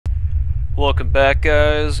Welcome back,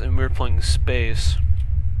 guys, and we're playing Space.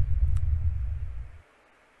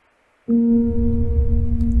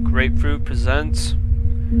 Grapefruit presents.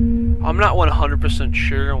 I'm not 100%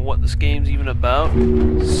 sure on what this game's even about.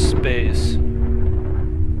 Space.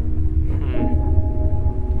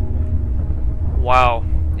 Wow,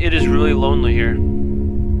 it is really lonely here.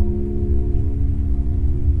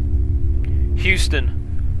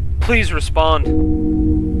 Houston, please respond.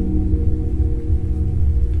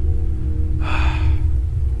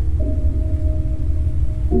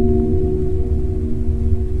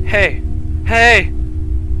 Hey! Hey!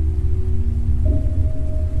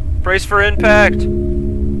 Brace for impact!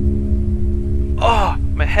 Oh,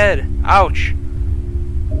 my head! Ouch!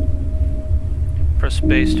 Press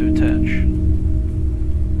space to attach.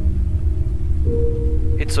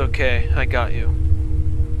 It's okay, I got you.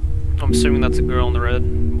 I'm assuming that's a girl in the red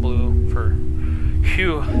and blue for...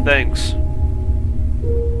 Phew, thanks.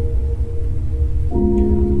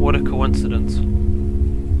 What a coincidence.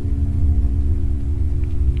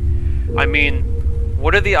 I mean,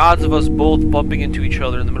 what are the odds of us both bumping into each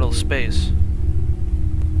other in the middle of space?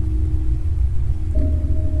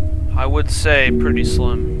 I would say pretty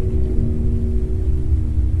slim.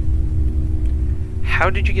 How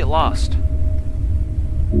did you get lost?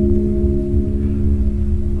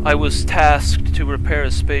 I was tasked to repair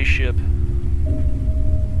a spaceship.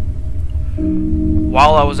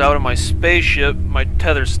 While I was out of my spaceship, my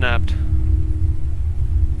tether snapped.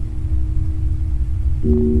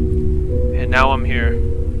 And now I'm here.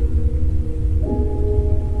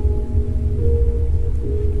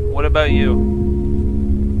 What about you?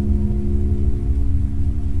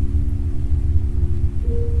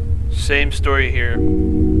 Same story here.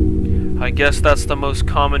 I guess that's the most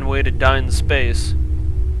common way to die in space.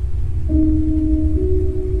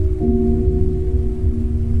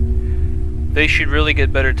 They should really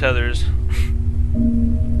get better tethers.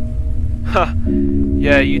 Huh.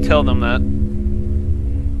 Yeah, you tell them that.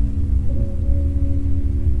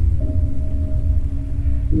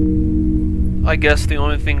 I guess the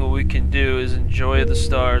only thing we can do is enjoy the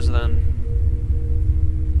stars then.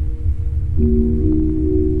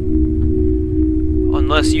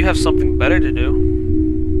 Unless you have something better to do.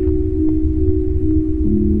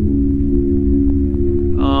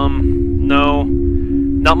 No.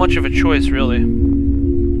 Not much of a choice, really.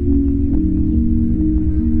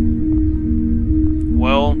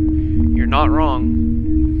 Well, you're not wrong.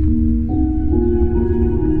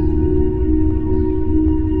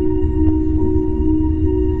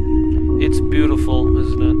 It's beautiful,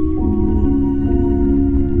 isn't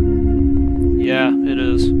it? Yeah, it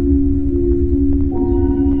is.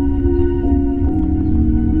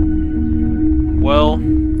 Well,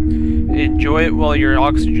 enjoy it while your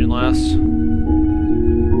oxygen lasts.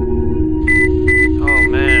 Oh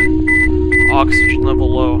man, oxygen level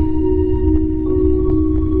low.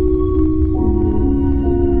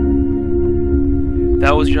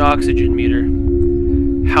 That was your oxygen meter.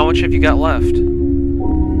 How much have you got left?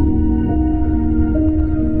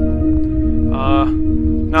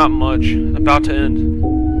 Not much. About to end.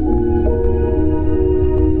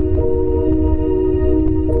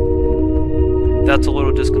 That's a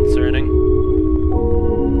little disconcerting.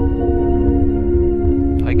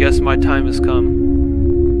 I guess my time has come.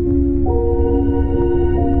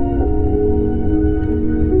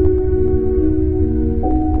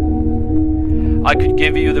 I could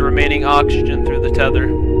give you the remaining oxygen through the tether.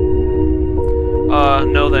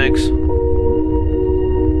 No thanks.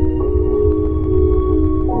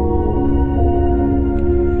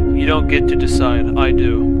 You don't get to decide, I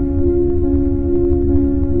do.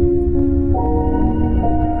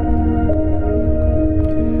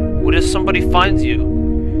 What if somebody finds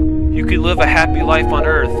you? You could live a happy life on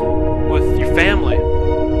Earth with your family.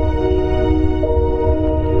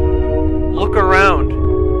 Look around.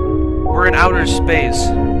 We're in outer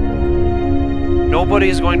space. Nobody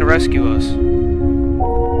is going to rescue us.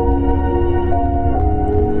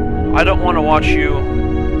 I don't want to watch you,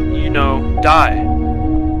 you know, die.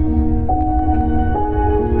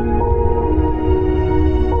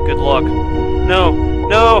 Good luck. No!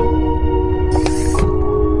 No!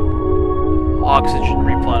 Oxygen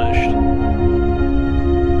replenished.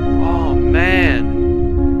 Oh man.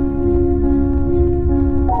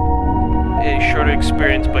 A shorter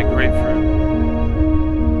experience by Grapefruit.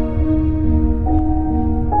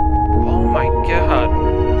 Oh my god.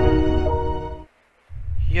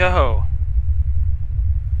 Yo.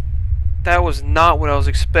 That was not what I was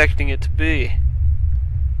expecting it to be.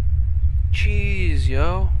 Jeez,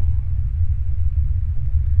 yo.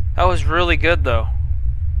 That was really good though.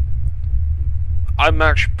 I'm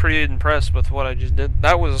actually pretty impressed with what I just did.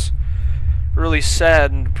 That was really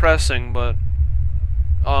sad and depressing, but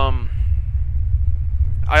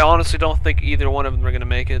I honestly don't think either one of them are gonna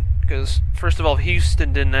make it, because first of all,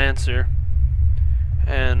 Houston didn't answer,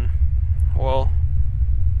 and well,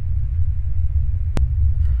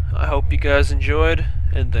 I hope you guys enjoyed,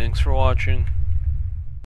 and thanks for watching.